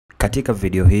Katika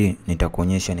video hii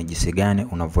nitakuonyesha ni jinsi gani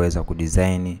unavyoweza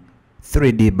kudesign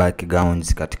 3D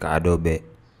backgrounds katika Adobe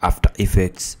After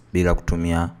Effects bila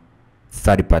kutumia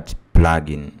third party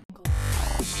plugin.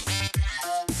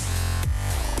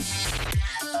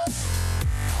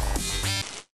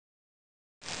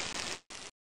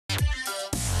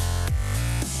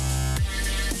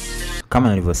 Kama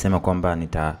nilivyosema kwamba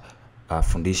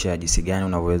nitafundisha jinsi gani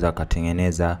unavyoweza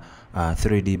kutengeneza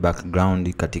 3D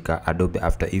background katika Adobe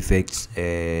After Effects.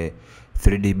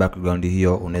 3D background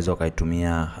hiyo unaweza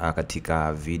ukaitumia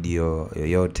katika video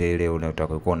yoyote ile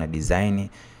unayotaka kuwa na design.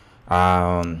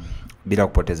 Bila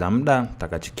kupoteza muda,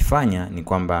 tutakachokifanya ni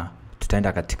kwamba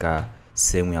tutaenda katika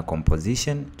sehemu ya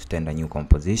composition, tutaenda new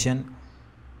composition.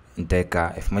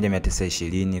 Nitaweka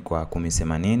 1920 kwa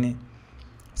 1080.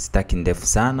 Sitaki ndefu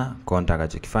sana, kwa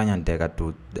nitakachokifanya nitaweka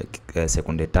tu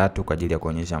sekunde 3 kwa ajili ya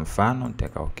kuonyesha mfano.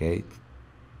 Nitaweka okay.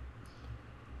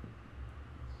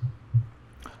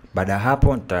 Baada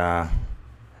hapo nita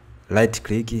right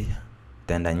click,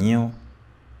 nitaenda new,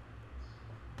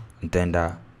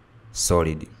 nitaenda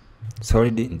solid.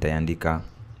 Solid nitaandika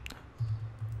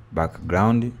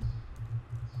background.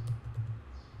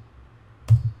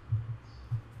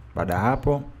 Baada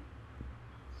hapo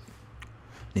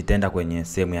nitaenda kwenye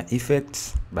sehemu ya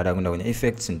effects. Baada ya kwenda kwenye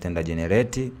effects nitaenda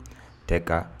generate,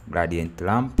 teka gradient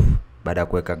lamp. Baada ya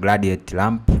kuweka gradient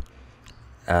lamp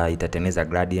itatengeneza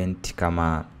gradient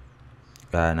kama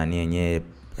nani yenyewe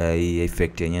hii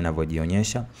effect yenyewe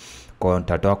inavyojionyesha. Kwa hiyo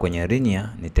nitatoa kwenye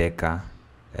linear, nitaweka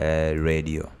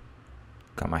radio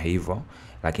kama hivyo,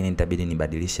 lakini nitabidi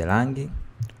nibadilishe rangi.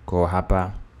 Kwa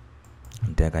hapa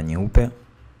nitaweka nyeupe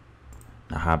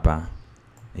na hapa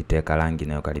nitaweka rangi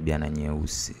inayokaribia na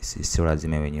nyeusi. Sio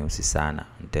lazima iwe nyeusi sana.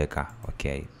 Nitaweka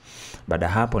okay. Baada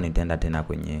hapo nitaenda tena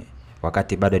kwenye,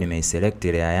 wakati bado nimeiselect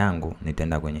layer yangu,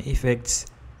 nitaenda kwenye effects,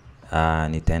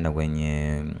 nitaenda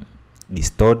kwenye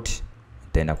distort,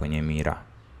 nitaenda kwenye mirror.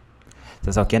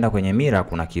 Sasa ukienda kwenye mirror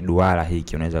kuna kiduara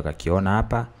hiki unaweza kukiona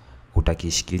hapa.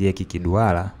 Utakishikilia hiki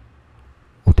kiduara,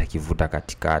 utakivuta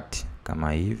katikati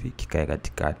kama hivi, kikae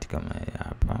katikati kama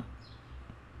hapa.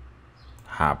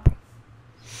 Hapo.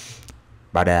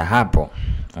 Baada ya hapo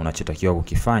unachotakiwa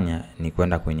kukifanya ni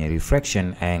kwenda kwenye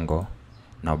reflection angle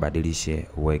na ubadilishe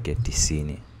uweke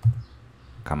 90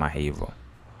 kama hivyo.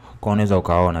 Kwa unaweza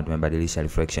ukaona tumebadilisha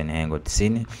reflection angle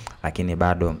 90, lakini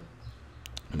bado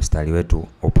mstari wetu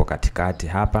upo katikati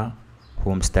hapa.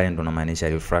 Huu mstari ndio unamaanisha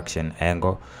reflection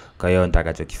angle. Kwa hiyo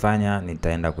nitakachokifanya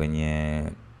nitaenda kwenye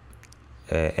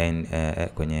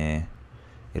kwenye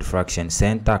reflection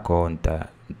center. Kwa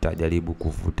nitajaribu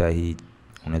kuvuta hii,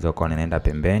 unaweza kuona inaenda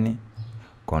pembeni.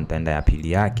 Kwa nitaenda ya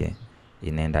pili yake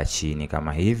inaenda chini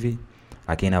kama hivi,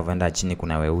 lakini inavyoenda chini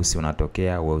kuna weusi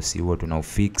unatokea. Weusi huo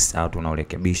tunaufix au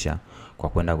tunaurekebisha kwa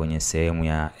kwenda kwenye sehemu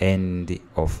ya end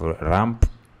of ramp.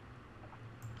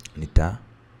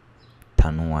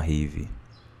 Nitatanua hivi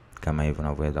kama hivyo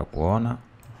unavyoweza kuona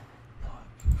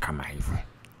kama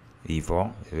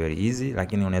hivyo very easy.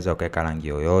 Lakini unaweza ukaweka rangi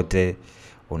yoyote,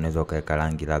 unaweza ukaweka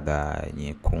rangi labda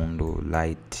nyekundu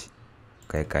light,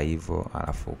 kaweka hivyo,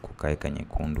 alafu kaweka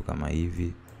nyekundu kama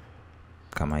hivi,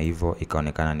 kama hivyo,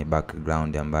 ikaonekana ni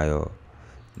background ambayo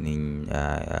ni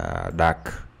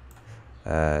dark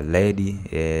lady,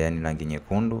 yani rangi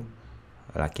nyekundu.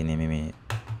 Lakini mimi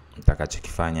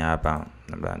nitakachokifanya hapa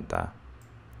labda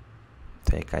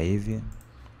nitaweka hivi,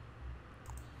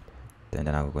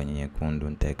 tenda nako kwenye nyekundu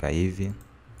nitaweka hivi,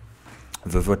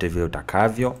 vyovyote vile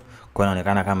utakavyo. Kwa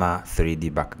inaonekana kama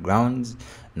 3D backgrounds.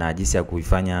 Na jinsi ya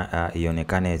kuifanya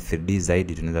ionekane 3D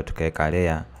zaidi, tunaweza tukaweka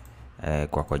layer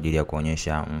kwa ajili ya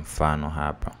kuonyesha mfano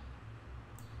hapa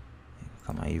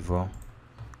kama hivyo.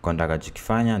 Kwa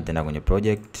nitakachokifanya nitaenda kwenye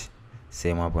project,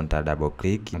 sehemu hapo nita double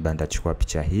click, labda nitachukua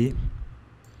picha hii,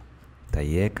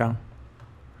 nitaiweka,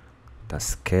 nita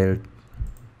scale,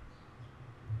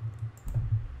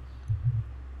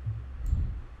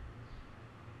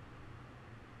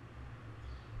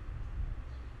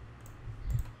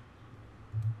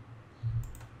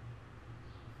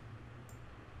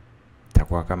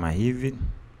 itakuwa kama hivi.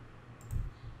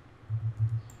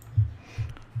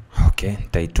 Okay,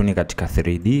 nitaituni katika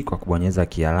 3D kwa kubonyeza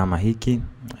kialama hiki,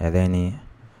 and then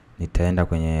nitaenda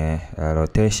kwenye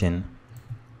rotation.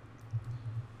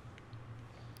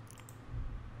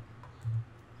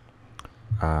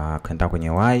 Kwenda kwenye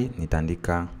Y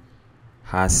nitaandika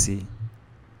hasi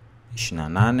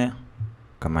 28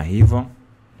 kama hivyo.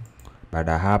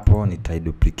 Baada hapo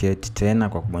nitaiduplicate tena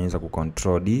kwa kubonyeza ku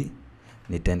Control D.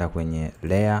 Nitaenda kwenye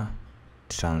layer,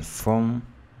 transform,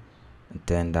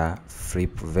 nitaenda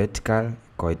flip vertical,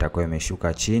 kwa itakuwa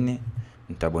imeshuka chini.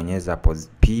 Nitabonyeza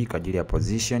P kwa ajili ya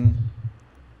position.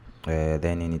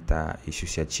 then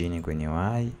nitaishusha chini kwenye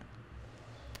y.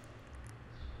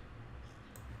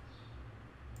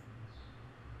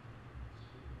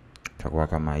 Itakuwa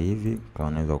kama hivi, kwa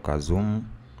unaweza ukazoom.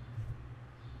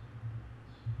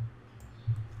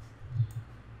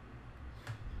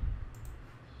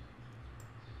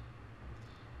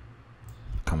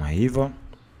 Kama hivyo.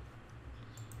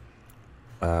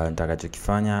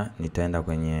 Nitakachokifanya nitaenda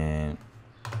kwenye,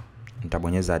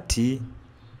 nitabonyeza T,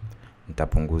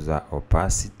 nitapunguza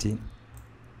opacity.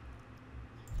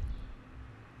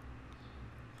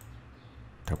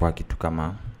 Itakuwa kitu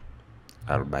kama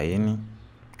 40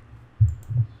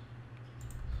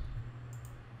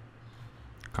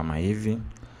 kama hivi.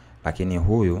 Lakini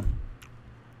huyu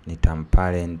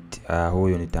nitamparent,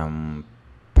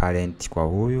 kwa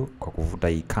huyu kwa kuvuta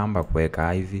hii kamba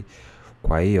kuweka hivi.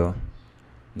 Kwa hiyo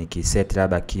nikiset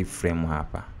labda keyframe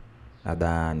hapa,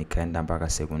 labda nikaenda mpaka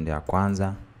sekunde ya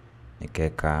kwanza,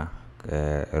 nikaweka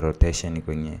rotation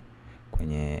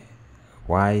kwenye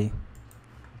y,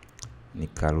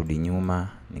 nikarudi nyuma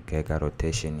nikaweka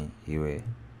rotation iwe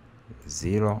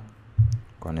 0.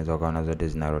 Kwa unaweza kuona zote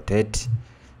zina rotate.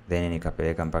 Then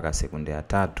nikapeleka mpaka sekunde ya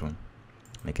 3,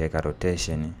 nikaweka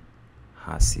rotation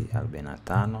hasi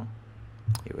 45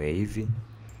 iwe hivi.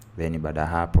 Then baada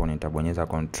hapo nitabonyeza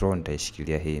control,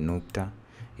 nitaishikilia hii nukta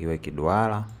iwe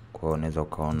kiduara. Kwa hiyo unaweza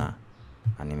ukaona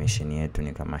animation yetu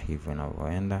ni kama hivyo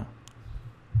inavyoenda.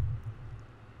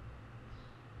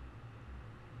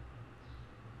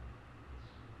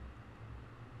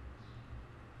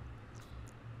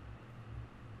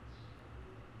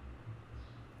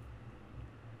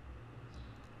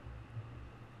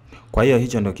 Kwa hiyo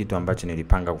hicho ndio kitu ambacho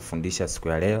nilipanga kufundisha siku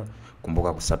ya leo.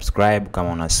 Kumbuka kusubscribe.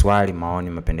 Kama una swali, maoni,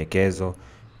 mapendekezo,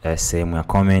 sehemu ya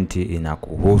comment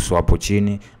inakuhusu hapo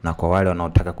chini. Na kwa wale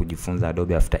wanaotaka kujifunza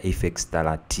Adobe After Effects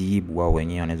taratibu, wao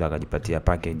wenyewe wanaweza kujipatia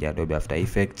package ya Adobe After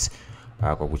Effects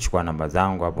kwa kuchukua namba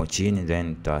zangu hapo chini,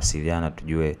 then tutawasiliana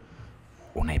tujue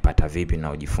unaipata vipi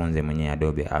na ujifunze mwenyewe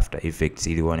Adobe After Effects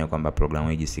ili uone kwamba programu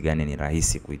hii jinsi gani ni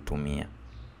rahisi kuitumia.